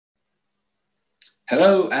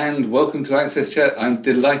Hello and welcome to AXSChat. I'm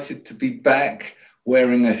delighted to be back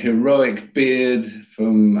wearing a heroic beard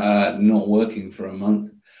from not working for a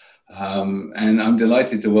month. And I'm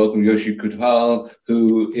delighted to welcome Joschi Kuphal,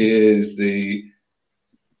 who is the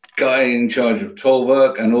guy in charge of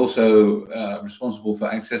Tollwerk and also responsible for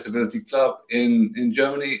Accessibility Club in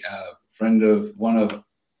Germany, a friend of one of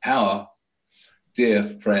our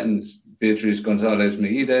dear friends, Beatriz Gonzalez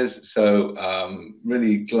Meides. So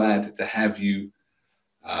really glad to have you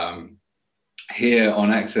here on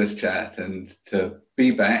AXSChat and to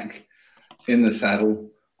be back in the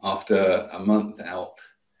saddle after a month out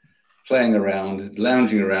playing around,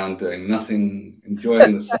 lounging around, doing nothing,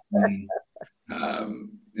 enjoying the sun,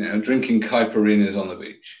 drinking caipirinhas on the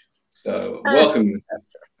beach. So welcome.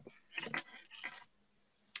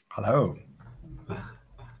 Hello.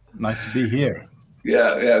 Nice to be here.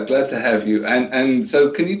 Yeah, glad to have you. And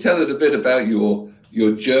so can you tell us a bit about your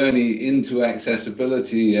journey into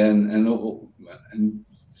accessibility and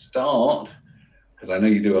start, because I know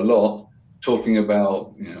you do a lot, talking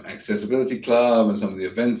about Accessibility Club and some of the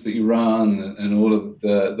events that you run and all of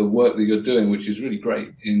the work that you're doing, which is really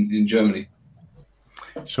great in Germany.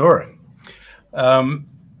 Sure.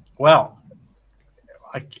 Well,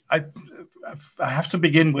 I have to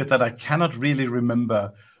begin with that I cannot really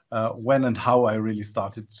remember when and how I really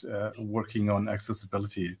started working on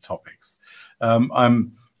accessibility topics.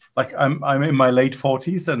 I'm in my late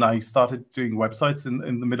 40s and I started doing websites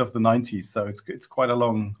in the mid of the 90s, so it's quite a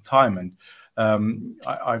long time. And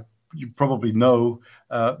you probably know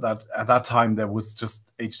that at that time there was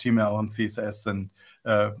just HTML and CSS and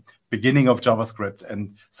beginning of JavaScript,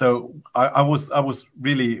 and so I was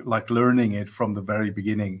really like learning it from the very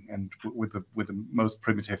beginning and with the most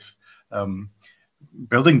primitive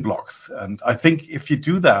building blocks. And I think if you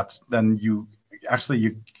do that, then you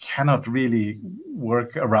cannot really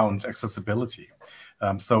work around accessibility.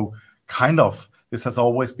 So kind of this has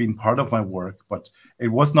always been part of my work, but it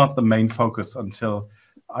was not the main focus until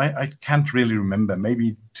I can't really remember,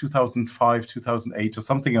 maybe 2005, 2008 or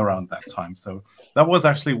something around that time. So that was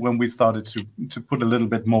actually when we started to put a little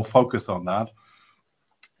bit more focus on that.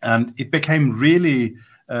 And it became really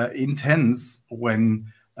intense when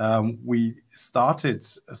we started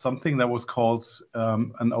something that was called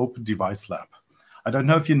an Open Device Lab. I don't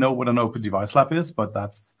know if you know what an Open Device Lab is, but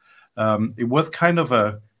that's it was kind of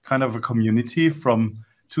a community from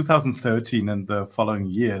 2013 and the following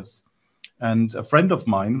years. And a friend of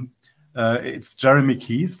mine, it's Jeremy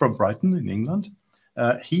Keith from Brighton in England.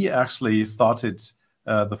 He actually started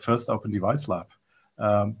the first Open Device Lab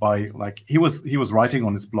by he was writing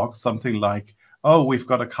on his blog something like, "Oh, we've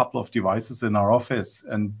got a couple of devices in our office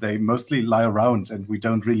and they mostly lie around and we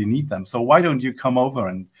don't really need them. So why don't you come over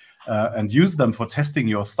and use them for testing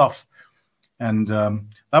your stuff?" And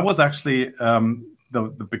that was actually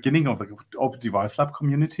the beginning of the Open Device Lab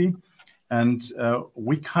community. And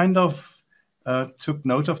we kind of took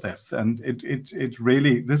note of this, and it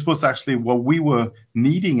really, this was actually what we were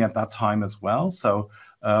needing at that time as well. So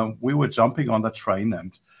we were jumping on that train,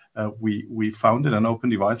 and we founded an Open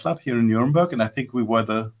Device Lab here in Nuremberg, and I think we were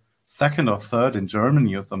the second or third in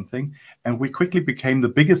Germany or something, and we quickly became the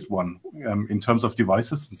biggest one in terms of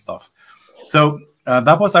devices and stuff. So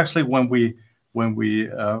that was actually when we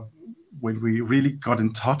really got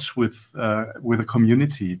in touch with a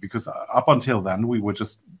community, because up until then we were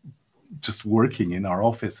just working in our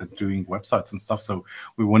office and doing websites and stuff, so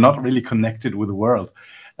we were not really connected with the world.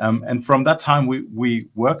 And from that time we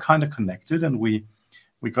were kind of connected, and we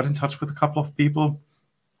got in touch with a couple of people.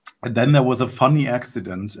 And then there was a funny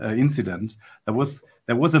incident. There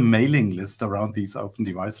was a mailing list around these Open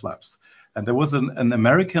Device Labs, and there was an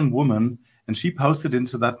American woman, and she posted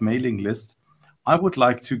into that mailing list, "I would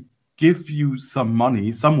like to give you some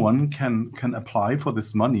money. Someone can apply for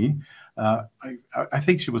this money." I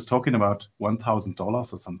think she was talking about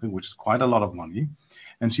 $1,000 or something, which is quite a lot of money.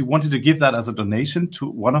 And she wanted to give that as a donation to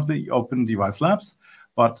one of the Open Device Labs.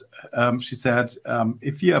 But she said,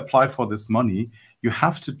 if you apply for this money, you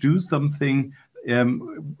have to do something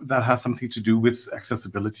that has something to do with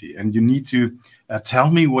accessibility. And you need to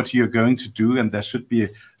tell me what you're going to do. And there should be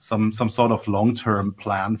some sort of long-term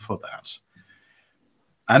plan for that.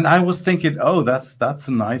 And I was thinking, oh, that's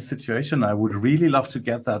a nice situation. I would really love to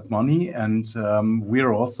get that money. And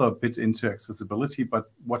we're also a bit into accessibility,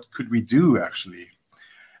 but what could we do actually?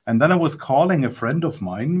 And then I was calling a friend of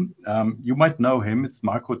mine. You might know him. It's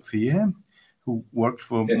Marco Zehe, who worked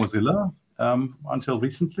for Mozilla until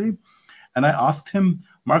recently. And I asked him,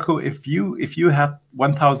 Marco, if you had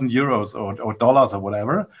 1,000 euros or dollars or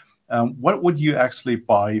whatever, what would you actually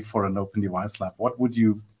buy for an Open Device Lab? What would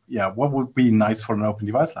be nice for an Open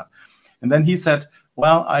Device Lab? And then he said,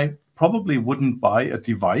 Well, I probably wouldn't buy a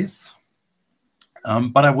device,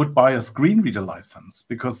 but I would buy a screen reader license,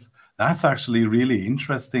 because that's actually really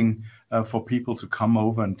interesting for people to come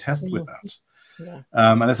over and test with that. Yeah.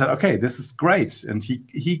 And I said, okay, this is great. And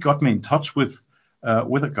he got me in touch with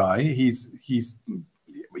a guy. He's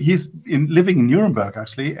living in Nuremberg,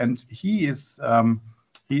 actually, and he is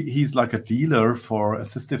he's like a dealer for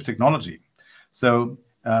assistive technology. So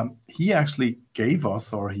he actually gave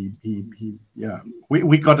us, or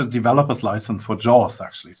we got a developer's license for JAWS,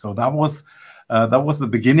 actually. So that was the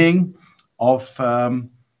beginning of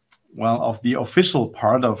of the official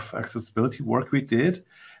part of accessibility work we did.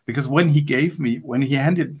 Because when he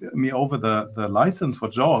handed me over the license for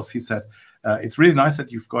JAWS, he said, it's really nice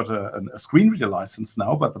that you've got a screen reader license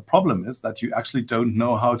now, but the problem is that you actually don't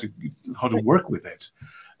know how to work with it.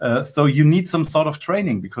 So you need some sort of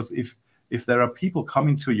training, because if there are people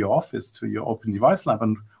coming to your office, to your open device lab,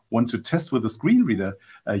 and want to test with a screen reader,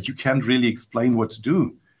 you can't really explain what to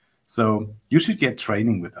do. So you should get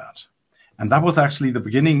training with that. And that was actually the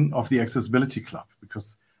beginning of the Accessibility Club,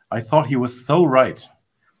 because I thought he was so right.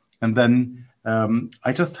 And then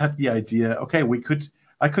I just had the idea, okay,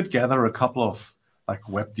 I could gather a couple of like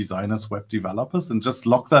web designers, web developers, and just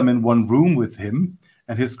lock them in one room with him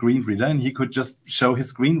and his screen reader, and he could just show his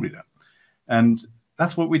screen reader. And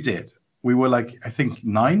that's what we did. We were like, I think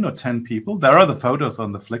 9 or 10 people. There are the photos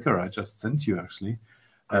on the Flickr I just sent you, actually.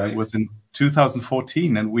 It was in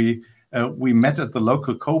 2014, and we met at the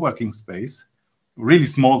local co-working space, really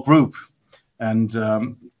small group. And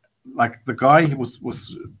like the guy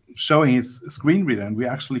was showing his screen reader, and we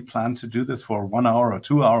actually planned to do this for 1 hour or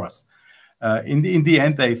 2 hours. In the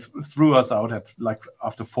end, they threw us out at like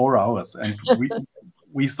after 4 hours, and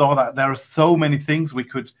we saw that there are so many things we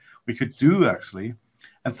could do, actually.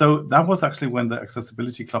 And so that was actually when the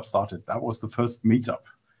Accessibility Club started. That was the first meetup.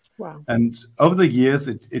 Wow. And over the years,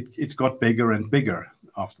 it got bigger and bigger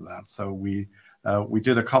after that. So we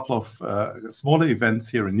did a couple of smaller events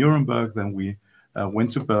here in Nuremberg. Then we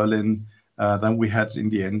went to Berlin. Then we had,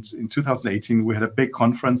 in the end, in 2018, we had a big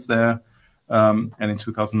conference there. And in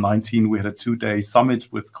 2019, we had a 2-day summit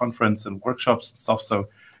with conference and workshops and stuff. So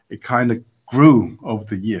it kind of grew over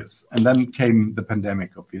the years. And then came the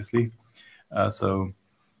pandemic, obviously.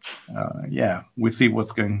 Yeah, we'll see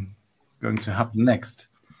what's going to happen next.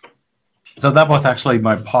 So that was actually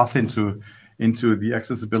my path into the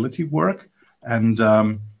accessibility work. And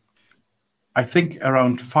I think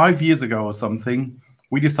around 5 years ago or something,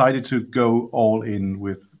 we decided to go all in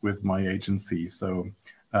with my agency. So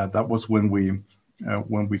that was when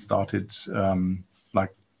we started,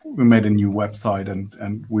 like we made a new website,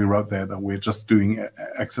 and we wrote there that we're just doing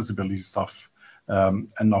accessibility stuff and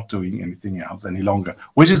not doing anything else any longer,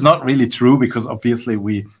 which is not really true, because obviously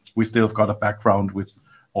we still have got a background with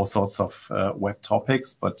all sorts of web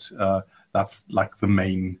topics, but that's like the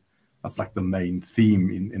main theme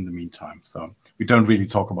in the meantime. So we don't really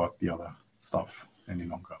talk about the other stuff any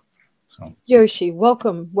longer. So Joschi,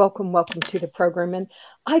 welcome to the program. And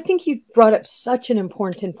I think you brought up such an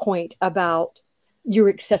important point about your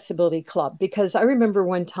accessibility club, because I remember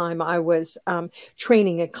one time I was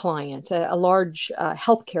training a client, a large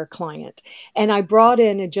healthcare client, and I brought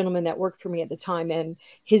in a gentleman that worked for me at the time, and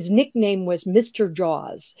his nickname was Mr.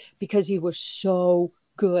 Jaws, because he was so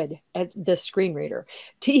good at the screen reader.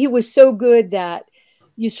 He was so good that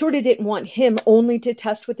you sort of didn't want him only to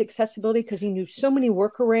test with accessibility, because he knew so many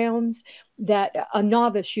workarounds that a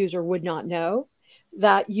novice user would not know,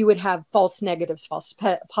 that you would have false negatives, false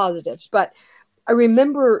positives. But I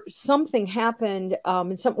remember something happened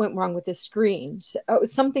and something went wrong with the screens.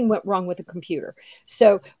 Something went wrong with the computer.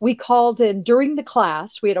 So we called in during the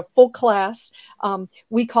class. We had a full class.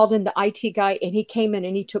 We called in the IT guy, and he came in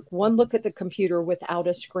and he took one look at the computer without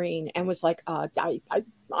a screen and was like, I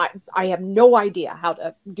have no idea how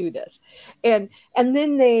to do this. And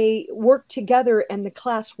then they worked together and the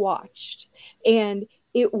class watched. And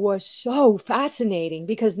it was so fascinating,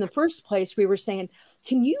 because in the first place we were saying,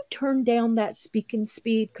 can you turn down that speaking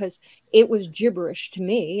speed? Because it was gibberish to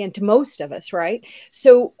me and to most of us, right?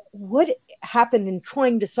 So what happened in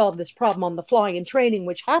trying to solve this problem on the fly in training,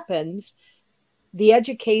 which happens, the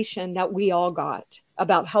education that we all got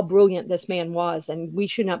about how brilliant this man was, and we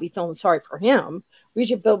should not be feeling sorry for him. We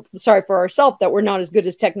should feel sorry for ourselves that we're not as good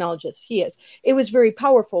as technologists he is. It was very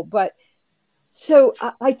powerful. But so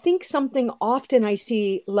I think something often I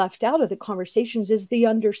see left out of the conversations is the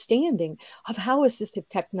understanding of how assistive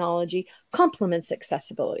technology complements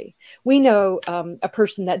accessibility. We know a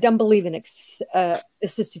person that doesn't believe in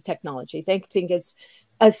assistive technology. They think it's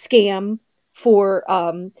a scam for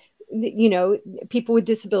you know, people with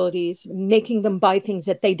disabilities, making them buy things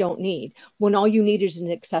that they don't need when all you need is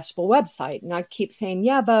an accessible website. And I keep saying,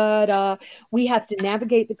 yeah, but we have to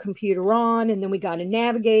navigate the computer on, and then we got to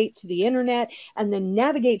navigate to the internet, and then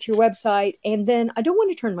navigate to your website. And then I don't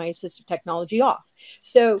want to turn my assistive technology off.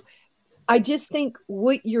 So I just think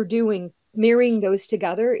what you're doing, marrying those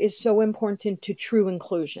together, is so important to true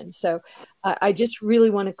inclusion. So I just really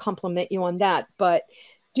want to compliment you on that. But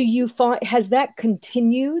do you find, has that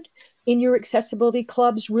continued in your accessibility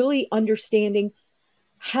clubs, really understanding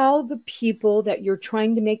how the people that you're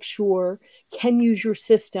trying to make sure can use your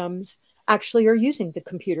systems actually are using the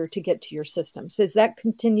computer to get to your systems? Has that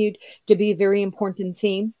continued to be a very important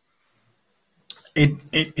theme?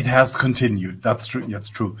 It has continued. That's true. That's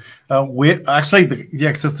true. We actually, the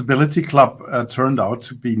Accessibility Club turned out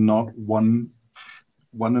to be not one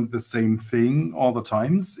and the same thing all the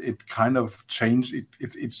times. It kind of changed.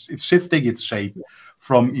 It's shifting its shape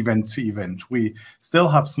from event to event. We still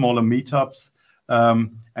have smaller meetups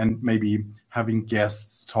and maybe having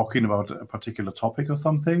guests talking about a particular topic or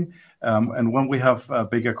something. And when we have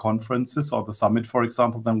bigger conferences or the summit, for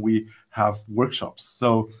example, then we have workshops.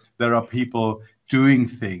 So there are people doing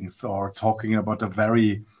things or talking about a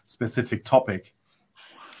very specific topic.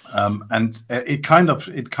 And it kind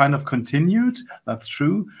of continued. That's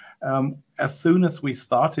true. As soon as we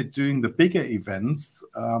started doing the bigger events,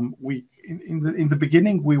 in the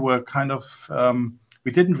beginning we were kind of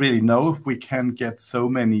we didn't really know if we can get so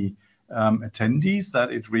many attendees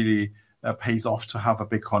that it really pays off to have a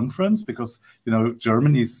big conference, because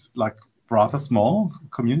Germany is like rather small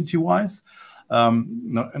community-wise,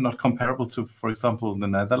 not comparable to, for example, the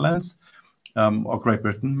Netherlands or Great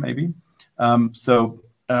Britain maybe.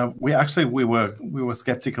 We were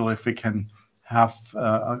skeptical if we can have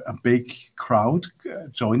a big crowd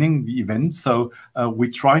joining the event. So we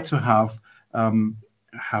try to have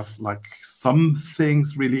like some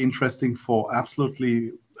things really interesting for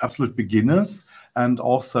absolute beginners, and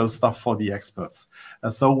also stuff for the experts.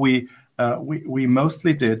 So we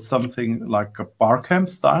mostly did something like a bar camp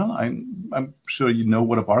style. I'm sure you know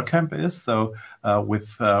what a bar camp is. So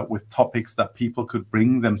with topics that people could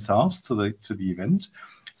bring themselves to the event.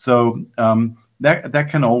 So there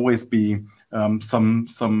can always be some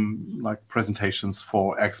like presentations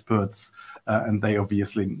for experts, and they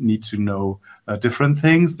obviously need to know different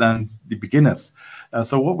things than the beginners.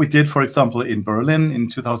 So what we did, for example, in Berlin in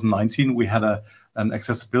 2019, we had an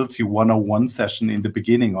accessibility 101 session in the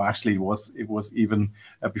beginning, or actually it was even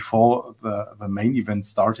before the main event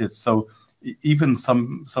started. So even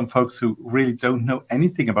some folks who really don't know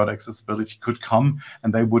anything about accessibility could come,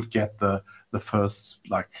 and they would get the first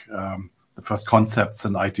the first concepts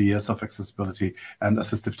and ideas of accessibility and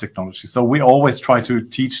assistive technology. So we always try to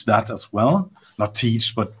teach that as well. Not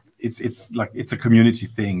teach, but it's a community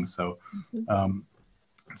thing. So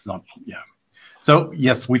it's not, yeah. So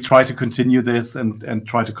yes, we try to continue this and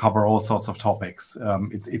try to cover all sorts of topics.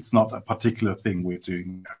 It's not a particular thing we're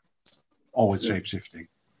doing. It's always shape-shifting.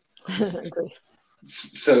 Agree.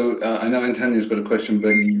 So I know Antonia's got a question, but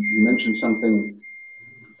you mentioned something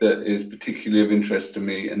that is particularly of interest to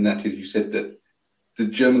me, and that is, you said that the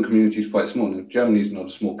German community is quite small. Now, Germany is not a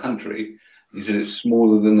small country. You said it's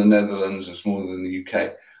smaller than the Netherlands and smaller than the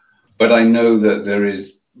UK. But I know that there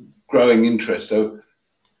is growing interest. So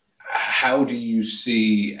how do you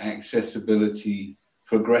see accessibility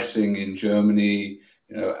progressing in Germany?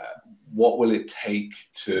 What will it take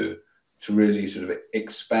to really sort of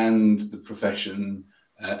expand the profession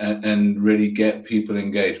and really get people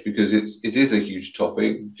engaged? Because it is a huge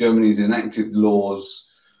topic. Germany's enacted laws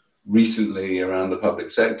recently around the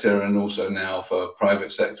public sector, and also now for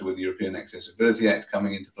private sector with the European Accessibility Act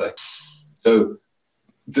coming into play. So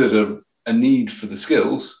there's a need for the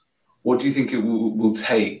skills. What do you think it will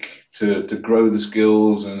take to grow the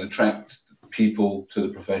skills and attract people to the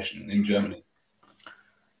profession in Germany?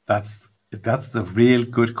 That's the real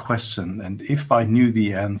good question. And if I knew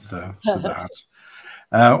the answer to that,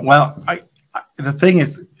 well, the thing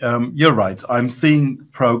is, you're right. I'm seeing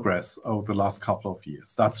progress over the last couple of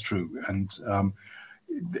years. That's true. And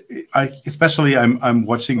I'm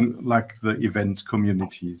watching like the event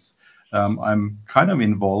communities. I'm kind of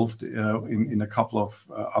involved in a couple of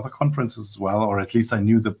other conferences as well, or at least I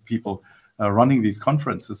knew the people running these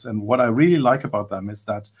conferences. And what I really like about them is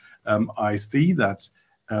that I see that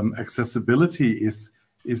accessibility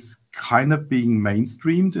is kind of being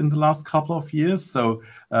mainstreamed in the last couple of years. So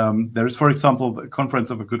there is, for example, the conference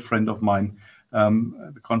of a good friend of mine.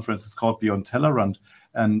 The conference is called Beyond Tellerrand,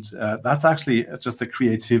 and that's actually just a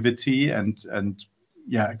creativity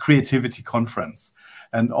creativity conference.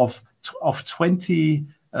 And of 20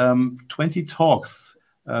 talks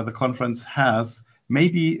the conference has,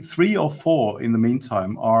 maybe 3 or 4 in the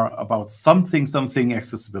meantime are about something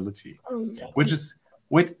accessibility, which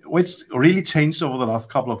really changed over the last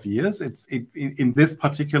couple of years. In this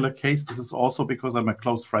particular case, this is also because I'm a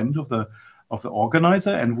close friend of the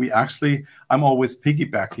organizer, and I'm always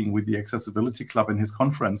piggybacking with the Accessibility Club in his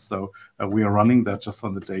conference. So we are running that just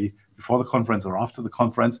on the day before the conference or after the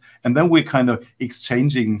conference, and then we're kind of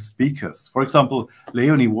exchanging speakers. For example,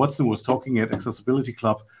 Leonie Watson was talking at Accessibility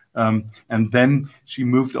Club, and then she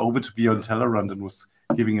moved over to be on Tellerrand and was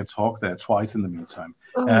giving a talk there twice in the meantime,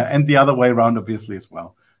 and the other way around, obviously, as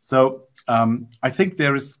well. So I think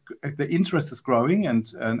the interest is growing,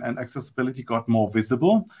 and accessibility got more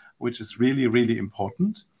visible, which is really, really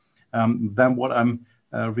important. Then what I'm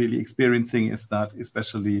really experiencing is that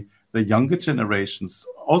especially the younger generations,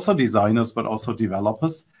 also designers, but also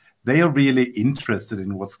developers, they are really interested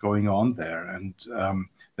in what's going on there. And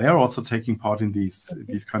they are also taking part in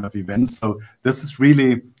these kind of events. So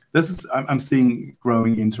I'm seeing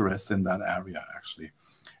growing interest in that area, actually.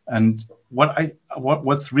 And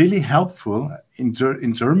what's really helpful in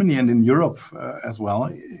Germany and in Europe as well,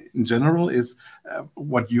 in general, is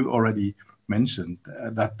what you already mentioned,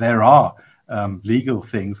 that there are legal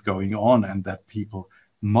things going on and that people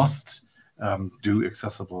must do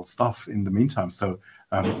accessible stuff in the meantime. So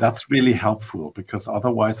that's really helpful, because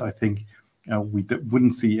otherwise I think we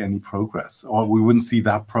wouldn't see any progress, or we wouldn't see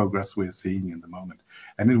that progress we're seeing in the moment.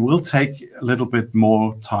 And it will take a little bit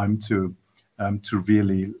more time to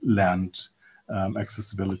really land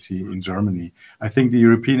accessibility in Germany. I think the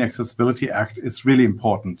European Accessibility Act is really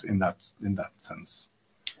important in that sense.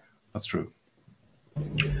 That's true.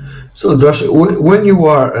 So, Josh, when you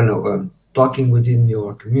are talking within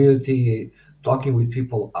your community, talking with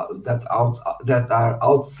people that are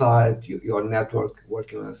outside your network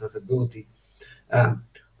working on accessibility,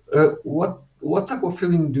 what type of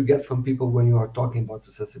feeling do you get from people when you are talking about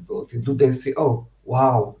accessibility? Do they say, "Oh,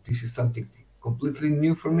 wow, this is something completely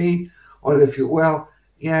new for me," or they feel, "Well,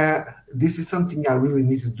 yeah, this is something I really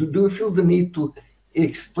need to do"? Do you feel the need to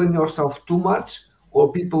explain yourself too much,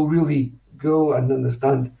 or people really go and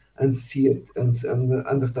understand and see it and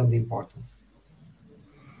understand the importance?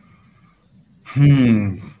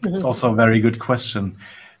 It's also a very good question.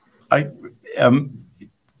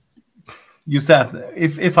 You said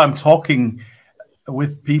if I'm talking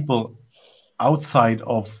with people outside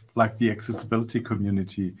of like the accessibility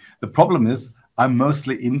community, the problem is I'm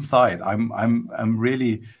mostly inside. I'm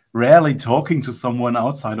really rarely talking to someone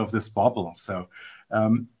outside of this bubble. So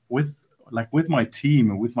with my team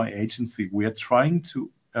and with my agency, we are trying to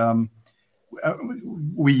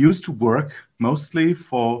we used to work mostly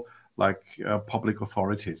for public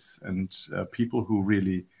authorities and people who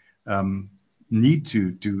really need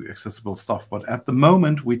to do accessible stuff. But at the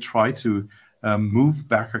moment, we try to move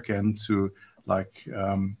back again to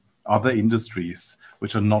other industries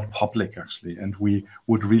which are not public, actually, and we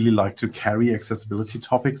would really like to carry accessibility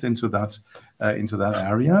topics into that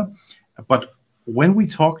area. But when we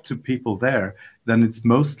talk to people there, then it's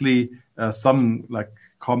mostly some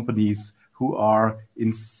companies who are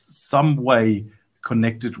in some way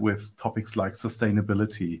connected with topics like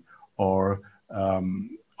sustainability or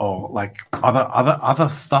other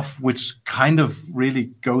stuff which kind of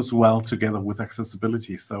really goes well together with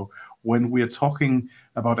accessibility. So when we are talking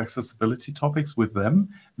about accessibility topics with them,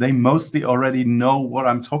 they mostly already know what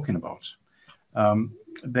I'm talking about.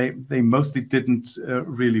 They mostly didn't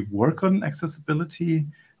really work on accessibility,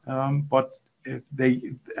 but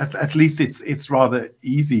at least it's rather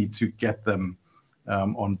easy to get them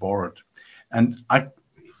on board. And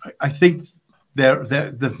I think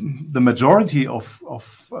the majority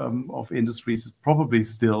of industries probably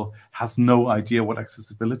still has no idea what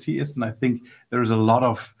accessibility is, and I think there is a lot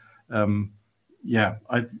of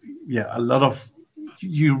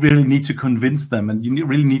you really need to convince them, and you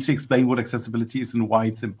really need to explain what accessibility is and why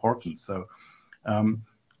it's important. So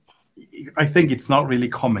I think it's not really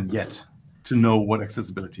common yet to know what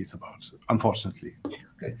accessibility is about, unfortunately.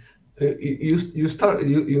 Okay,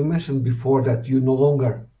 you mentioned before that you no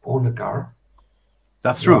longer own a car.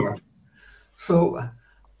 That's true. So,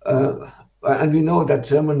 and we know that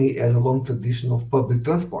Germany has a long tradition of public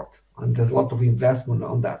transport, and there's a lot of investment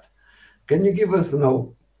on that. Can you give us, I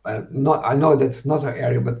know that's not our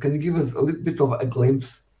area, but can you give us a little bit of a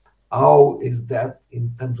glimpse? How is that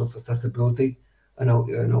in terms of accessibility?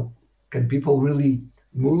 Can people really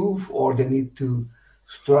move, or they need to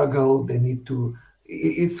struggle? They need to.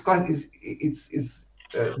 It's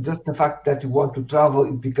just the fact that you want to travel,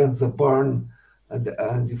 it becomes a burn.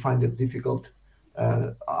 And you find it difficult.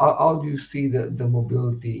 How do you see the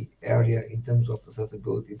mobility area in terms of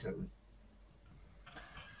accessibility in Germany?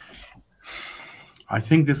 I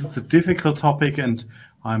think this is a difficult topic, and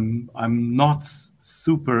I'm not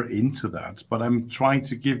super into that, but I'm trying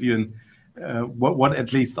to give you what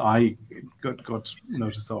at least I got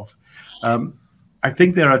notice of. I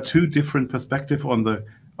think there are two different perspectives on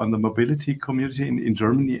the mobility community in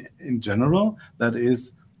Germany in general. That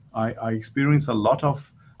is, I experience a lot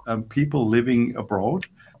of people living abroad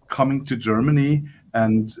coming to Germany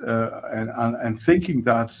and thinking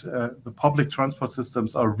that the public transport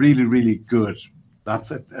systems are really, really good.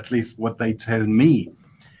 That's at least what they tell me.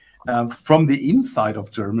 From the inside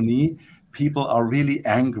of Germany, people are really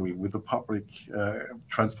angry with the public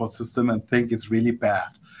transport system and think it's really bad.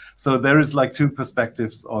 So there is like two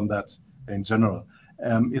perspectives on that in general,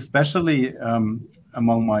 especially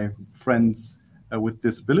among my friends with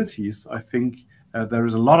disabilities. I think there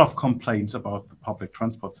is a lot of complaints about the public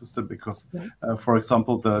transport system because, for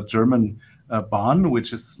example, the German Bahn,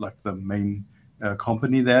 which is like the main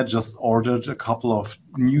company there, just ordered a couple of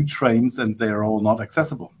new trains and they're all not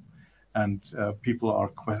accessible. And people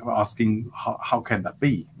are asking, how can that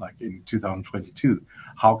be? Like in 2022,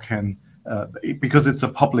 how can because it's a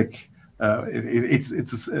public, it's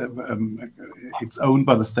owned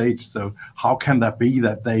by the state. So how can that be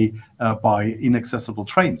that they buy inaccessible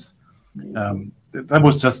trains? That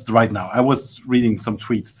was just right now. I was reading some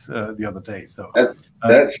tweets the other day. So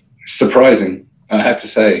that's surprising, I have to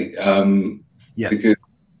say. Yes, because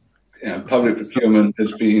public procurement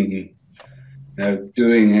has been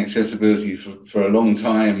doing accessibility for a long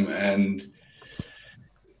time, and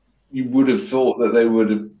you would have thought that they would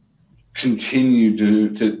have continued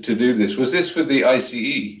to do this. Was this for the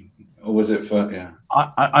ICE, or was it for? Yeah,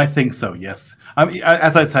 I think so. Yes. I mean,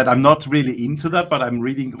 as I said, I'm not really into that, but I'm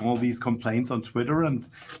reading all these complaints on Twitter and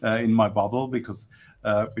in my bubble because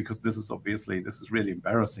this is really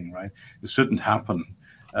embarrassing, right? This shouldn't happen.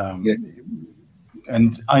 Yeah.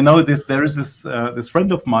 And I know there is this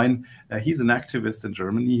friend of mine. He's an activist in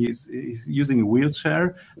Germany. He's using a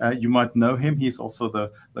wheelchair. You might know him. He's also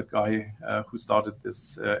the guy who started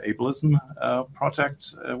this ableism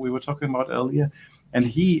project we were talking about earlier. And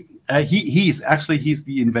he's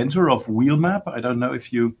the inventor of Wheelmap. I don't know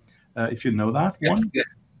if you know that one. Yeah.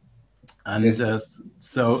 And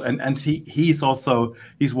he's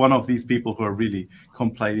one of these people who are really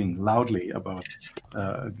complaining loudly about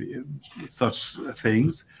such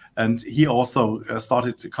things. And he also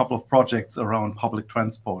started a couple of projects around public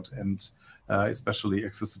transport and especially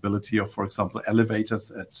accessibility of, for example,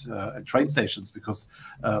 elevators at train stations, because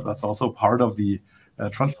that's also part of the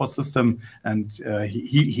transport system. And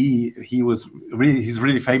he's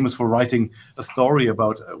really famous for writing a story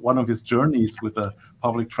about one of his journeys with a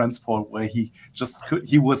public transport where he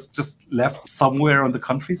was just left somewhere on the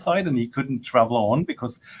countryside and he couldn't travel on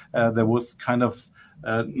because there was kind of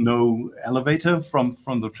no elevator from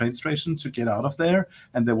the train station to get out of there,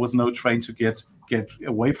 and there was no train to get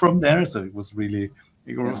away from there. So it was really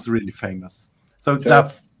famous. So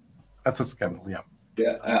that's a scandal.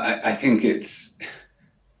 Yeah, I think it's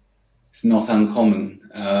not uncommon.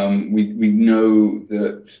 We know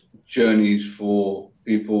that journeys for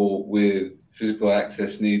people with physical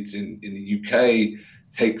access needs in the UK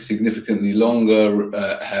take significantly longer,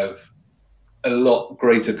 have a lot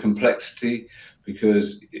greater complexity,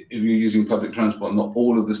 because if you're using public transport, not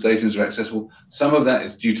all of the stations are accessible. Some of that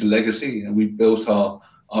is due to legacy. We built our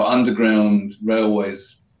underground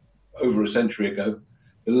railways over a century ago.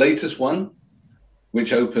 The latest one,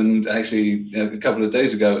 which opened actually a couple of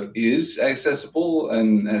days ago, is accessible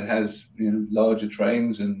and it has larger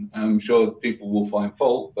trains, and I'm sure people will find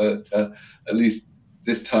fault, but at least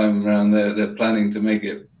this time around they're planning to make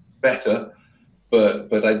it better.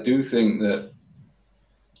 But I do think that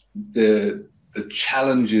the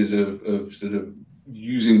challenges of sort of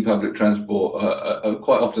using public transport are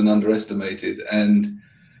quite often underestimated, and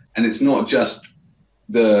it's not just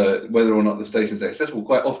whether or not the station is accessible.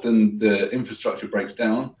 Quite often the infrastructure breaks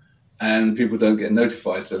down and people don't get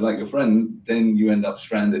notified. So like your friend, then you end up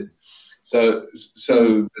stranded. So there's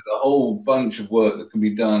a whole bunch of work that can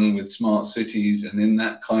be done with smart cities and in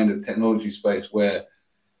that kind of technology space, where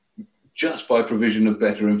just by provision of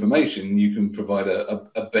better information, you can provide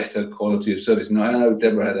a better quality of service. Now, I know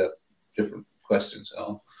Deborah had a different question.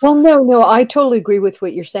 So. Well, no, I totally agree with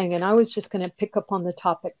what you're saying. And I was just going to pick up on the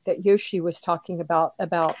topic that Joschi was talking about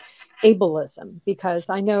ableism, because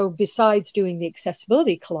I know besides doing the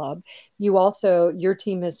Accessibility Club, your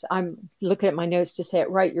team is, I'm looking at my notes to say it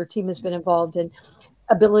right, your team has been involved in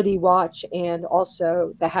Ability Watch and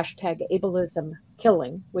also the hashtag ableism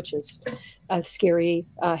killing, which is a scary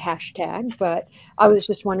hashtag. But I was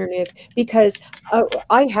just wondering if, because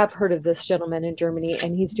I have heard of this gentleman in Germany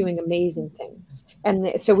and he's doing amazing things.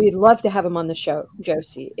 And so we'd love to have him on the show,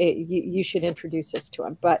 Joschi. You should introduce us to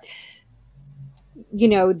him. But, you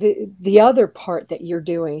know, the other part that you're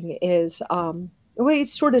doing is, well,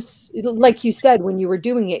 it's sort of like you said, when you were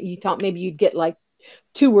doing it, you thought maybe you'd get like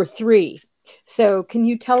 2 or 3. So can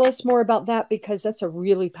you tell us more about that? Because that's a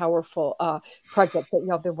really powerful project that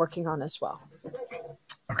y'all been working on as well.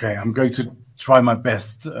 Okay, I'm going to try my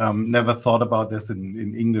best. Never thought about this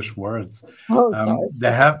in English words. Oh, sorry.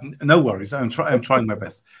 No worries. I'm trying my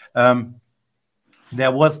best.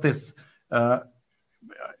 There was this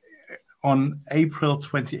on April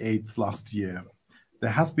 28th last year.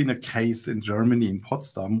 There has been a case in Germany, in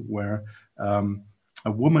Potsdam, where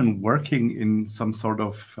a woman working in some sort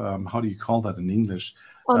of how do you call that in English?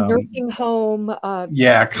 Nursing home.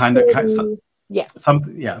 Yeah, kind of. Yeah.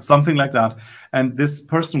 Something like that. And this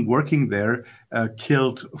person working there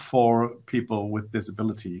killed 4 people with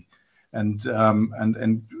disability, and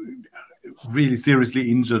really seriously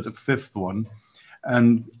injured a 5th one.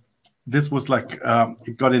 And this was like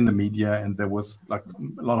it got in the media, and there was like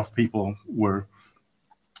a lot of people were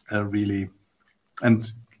really,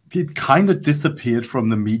 and it kind of disappeared from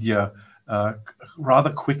the media rather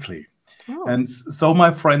quickly. Oh. And so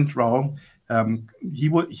my friend Raul,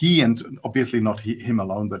 he and obviously not him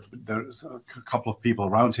alone, but there's a couple of people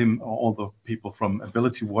around him, all the people from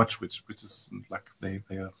Ability Watch, which is like they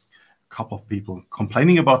are a couple of people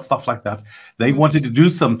complaining about stuff like that. They wanted to do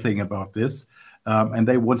something about this, and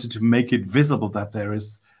they wanted to make it visible that there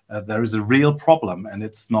is a real problem, and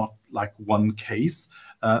it's not like one case.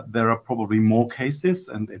 There are probably more cases,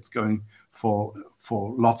 and it's going for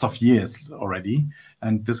lots of years already.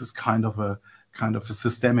 And this is kind of a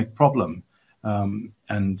systemic problem.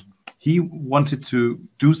 And he wanted to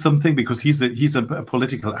do something because he's a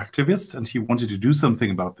political activist, and he wanted to do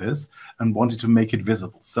something about this and wanted to make it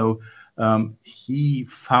visible. So he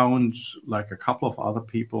found like a couple of other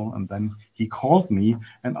people, and then he called me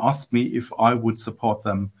and asked me if I would support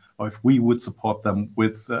them, or if we would support them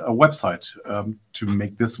with a website to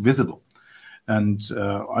make this visible. And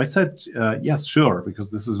I said, yes, sure,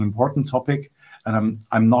 because this is an important topic. And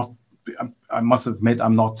I must admit,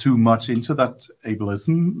 I'm not too much into that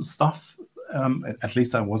ableism stuff. At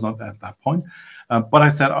least I was not at that point. But I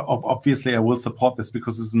said, obviously, I will support this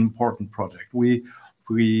because it's an important project. We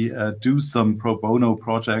do some pro bono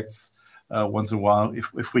projects once in a while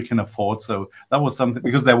if we can afford. So that was something,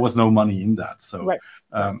 because there was no money in that. So right.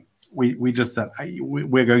 We just said,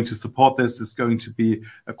 we're going to support this. It's going to be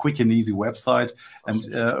a quick and easy website. And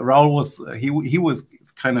Raul was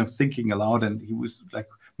kind of thinking aloud, and he was like,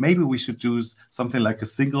 maybe we should do something like a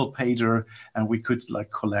single pager, and we could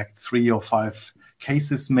like collect 3 or 5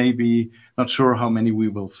 cases, maybe. Not sure how many we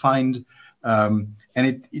will find. And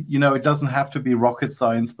it doesn't have to be rocket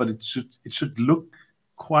science, but it should look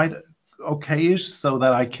quite okayish, so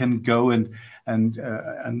that I can go and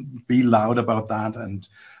be loud about that, and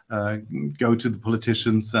go to the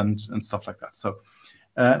politicians and stuff like that. So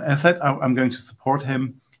I said I'm going to support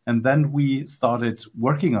him, and then we started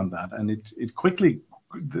working on that, and it quickly,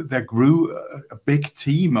 there grew a big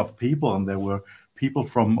team of people, and there were people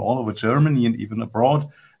from all over Germany and even abroad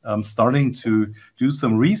starting to do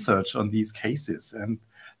some research on these cases. And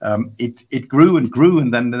it grew and grew,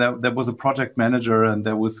 and then there was a project manager, and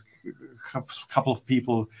there was a couple of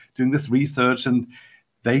people doing this research, and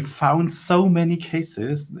they found so many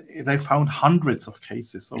cases. They found hundreds of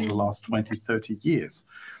cases over the last 20, 30 years.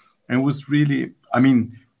 And it was really, I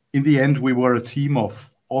mean, in the end, we were a team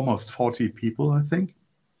of almost 40 people, I think.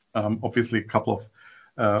 Obviously, a couple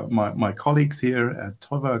of my colleagues here at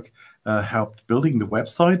Tollberg helped building the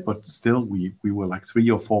website, but still we were like 3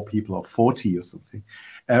 or 4 people, or 40 or something.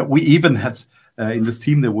 We even had, in this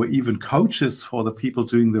team, there were even coaches for the people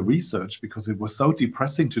doing the research, because it was so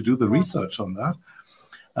depressing to do the research on that.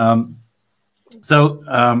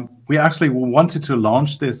 We actually wanted to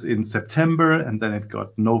launch this in September, and then it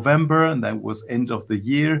got November, and then it was end of the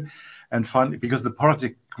year. And finally, because the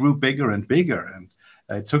project grew bigger and bigger, and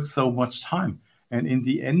it took so much time. And in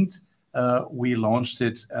the end, we launched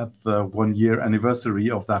it at the 1-year anniversary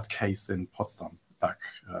of that case in Potsdam back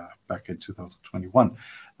in 2021.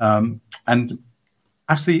 And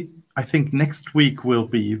actually, I think next week will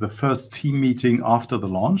be the first team meeting after the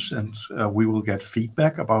launch, and we will get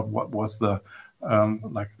feedback about what was the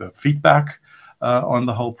feedback on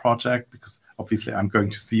the whole project, because obviously I'm going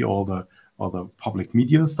to see all the public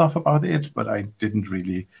media stuff about it, but I didn't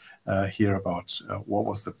really hear about what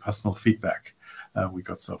was the personal feedback. we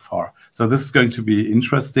got so far. So this is going to be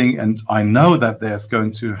interesting, and I know that there's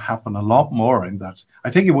going to happen a lot more in that. I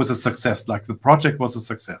think it was a success, like the project was a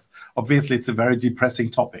success. Obviously, it's a very depressing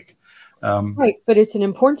topic. Right, but it's an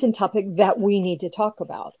important topic that we need to talk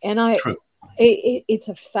about. And True. I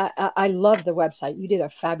love the website. You did a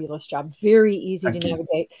fabulous job. Very easy to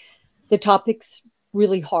navigate. The topic's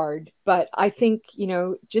really hard, but I think, you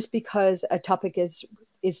know, just because a topic is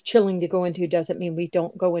chilling to go into doesn't mean we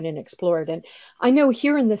don't go in and explore it. And I know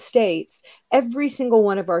here in the States, every single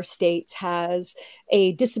one of our states has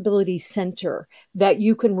a disability center that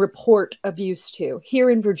you can report abuse to. Here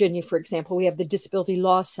in Virginia, for example, we have the Disability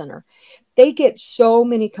Law Center. They get so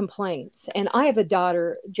many complaints. And I have a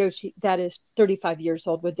daughter, Joschi, that is 35 years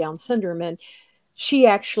old with Down syndrome. And she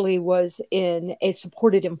actually was in a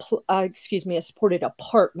supported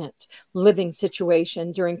apartment living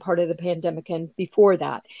situation during part of the pandemic and before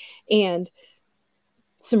that. And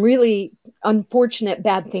some really unfortunate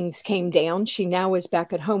bad things came down. She now is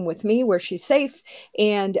back at home with me where she's safe.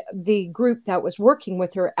 And the group that was working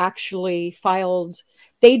with her actually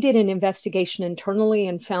they did an investigation internally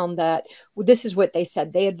and found that this is what they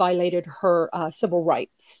said. They had violated her civil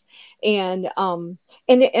rights. And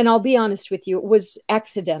I'll be honest with you, it was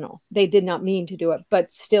accidental. They did not mean to do it,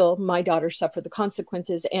 but still my daughter suffered the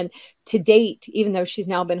consequences. And to date, even though she's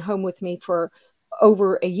now been home with me for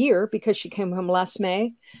over a year because she came home last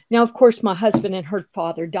May. Now, of course, my husband and her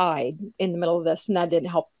father died in the middle of this, and that didn't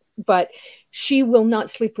help. But she will not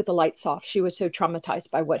sleep with the lights off. She was so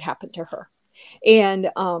traumatized by what happened to her.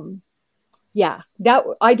 And yeah, that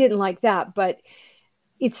I didn't like that. But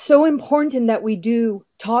it's so important that we do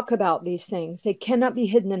talk about these things. They cannot be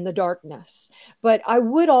hidden in the darkness. But I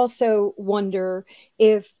would also wonder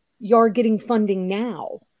if you're getting funding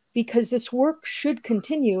now, because this work should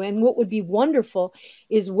continue. And what would be wonderful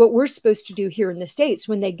is what we're supposed to do here in the States.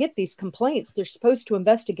 When they get these complaints, they're supposed to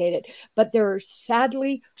investigate it. But there are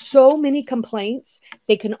sadly so many complaints,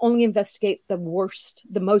 they can only investigate the worst,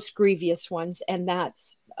 the most grievous ones. And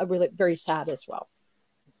that's really very sad as well.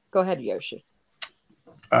 Go ahead, Joschi.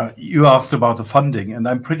 You asked about the funding, and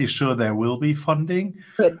I'm pretty sure there will be funding.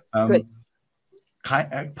 Good. Good.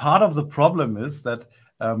 Part of the problem is that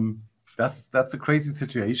that's a crazy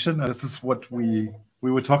situation. This is what we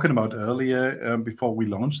were talking about earlier before we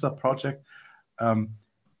launched that project.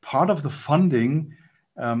 Part of the funding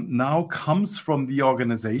now comes from the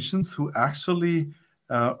organizations who actually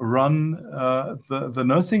run the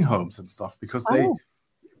nursing homes and stuff, because they,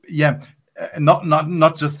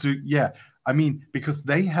 not just to, I mean, because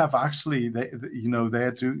they have actually,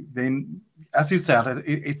 as you said,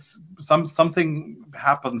 it's something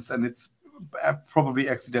happens and it's probably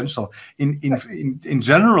accidental. In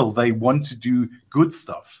general, they want to do good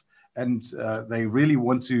stuff, and they really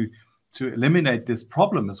want to eliminate this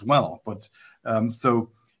problem as well. But so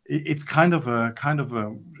it's kind of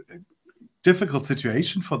a difficult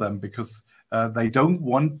situation for them, because they don't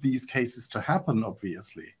want these cases to happen,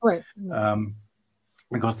 obviously, right?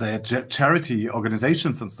 Because they're charity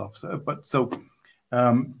organizations and stuff.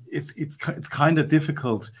 It's kind of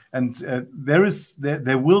difficult, and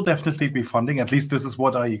there will definitely be funding. At least this is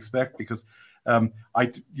what I expect, because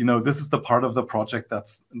this is the part of the project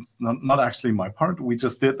that's not actually my part. We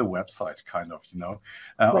just did the website, kind of.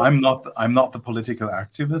 Right. I'm not the political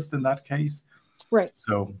activist in that case. Right.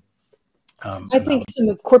 So I think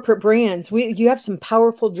some corporate brands. You have some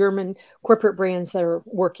powerful German corporate brands that are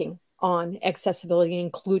working on accessibility,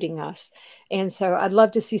 including us. And so I'd love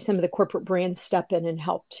to see some of the corporate brands step in and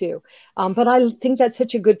help too. But I think that's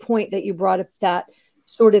such a good point that you brought up, that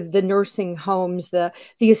sort of the nursing homes,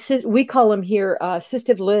 we call them here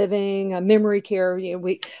assisted living, memory care.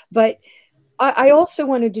 But I also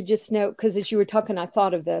wanted to just note, because as you were talking, I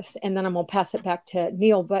thought of this, and then I'm going to pass it back to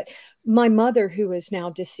Neil. But my mother, who is now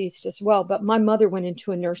deceased as well, but my mother went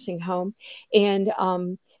into a nursing home, and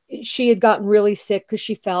she had gotten really sick because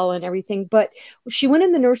she fell and everything. But she went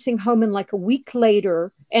in the nursing home, and like a week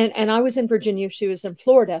later, and I was in Virginia, she was in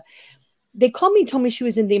Florida. They called me and told me she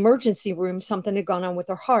was in the emergency room. Something had gone on with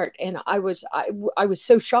her heart. And I was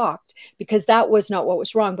so shocked, because that was not what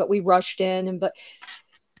was wrong. But we rushed in,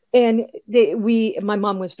 my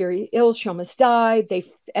mom was very ill. She almost died.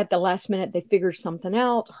 At the last minute, they figured something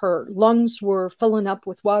out. Her lungs were filling up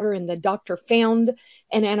with water, and the doctor found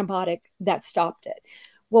an antibiotic that stopped it.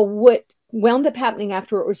 Well, what wound up happening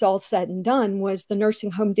after it was all said and done was the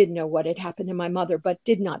nursing home didn't know what had happened to my mother, but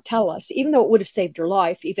did not tell us, even though it would have saved her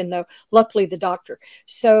life, even though luckily the doctor.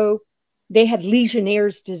 So they had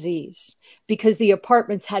Legionnaire's disease, because the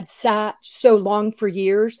apartments had sat so long for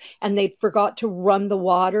years and they forgot to run the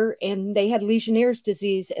water, and they had Legionnaire's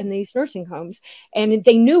disease in these nursing homes, and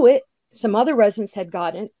they knew it. some other residents had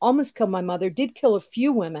gotten it, almost killed my mother, did kill a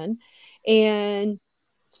few women. And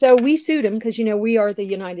so we sued him because, you know, we are the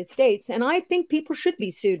United States. And I think people should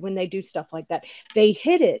be sued when they do stuff like that. They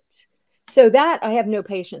hid it. So that I have no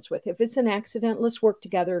patience with. If it's an accident, let's work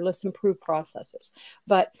together. Let's improve processes.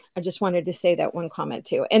 But I just wanted to say that one comment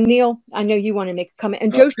too. And Neil, I know you want to make a comment.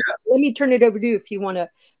 And Joschi, let me turn it over to you if you want to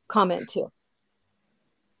comment too.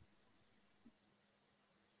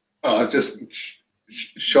 Oh, I was just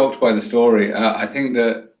shocked by the story. I think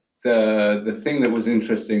that the thing that was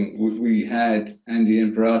interesting, we had Andy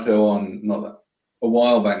Imperato on a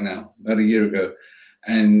while back now, about a year ago,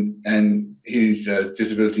 and he's a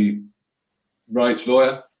disability rights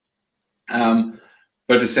lawyer,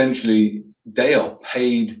 but essentially they are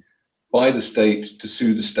paid by the state to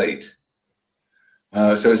sue the state.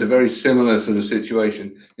 So it's a very similar sort of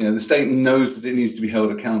situation. You know, the state knows that it needs to be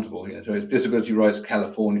held accountable here. So it's Disability Rights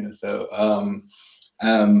California. So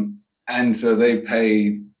and so they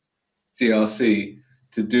pay DRC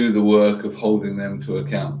to do the work of holding them to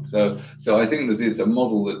account. So I think that it's a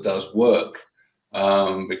model that does work,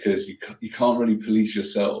 because you can't really police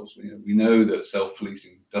yourselves. You know, we know that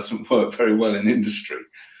self-policing doesn't work very well in industry.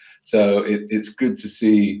 So it's good to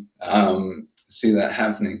see that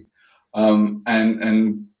happening.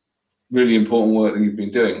 And really important work that you've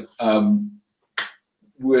been doing.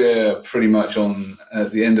 We're pretty much on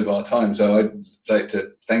at the end of our time, so I'd like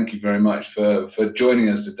to thank you very much for joining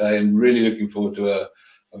us today, and really looking forward to a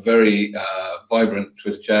very vibrant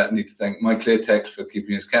Twitter chat. I need to thank My Clear Text for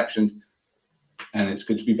keeping us captioned, and it's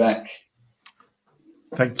good to be back.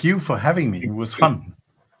 Thank you for having me. It was fun.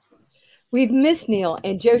 We've missed Neil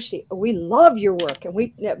and Joschi. We love your work,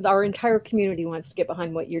 and our entire community wants to get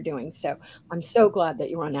behind what you're doing. So I'm so glad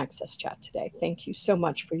that you're on AXSChat today. Thank you so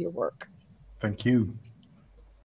much for your work. Thank you.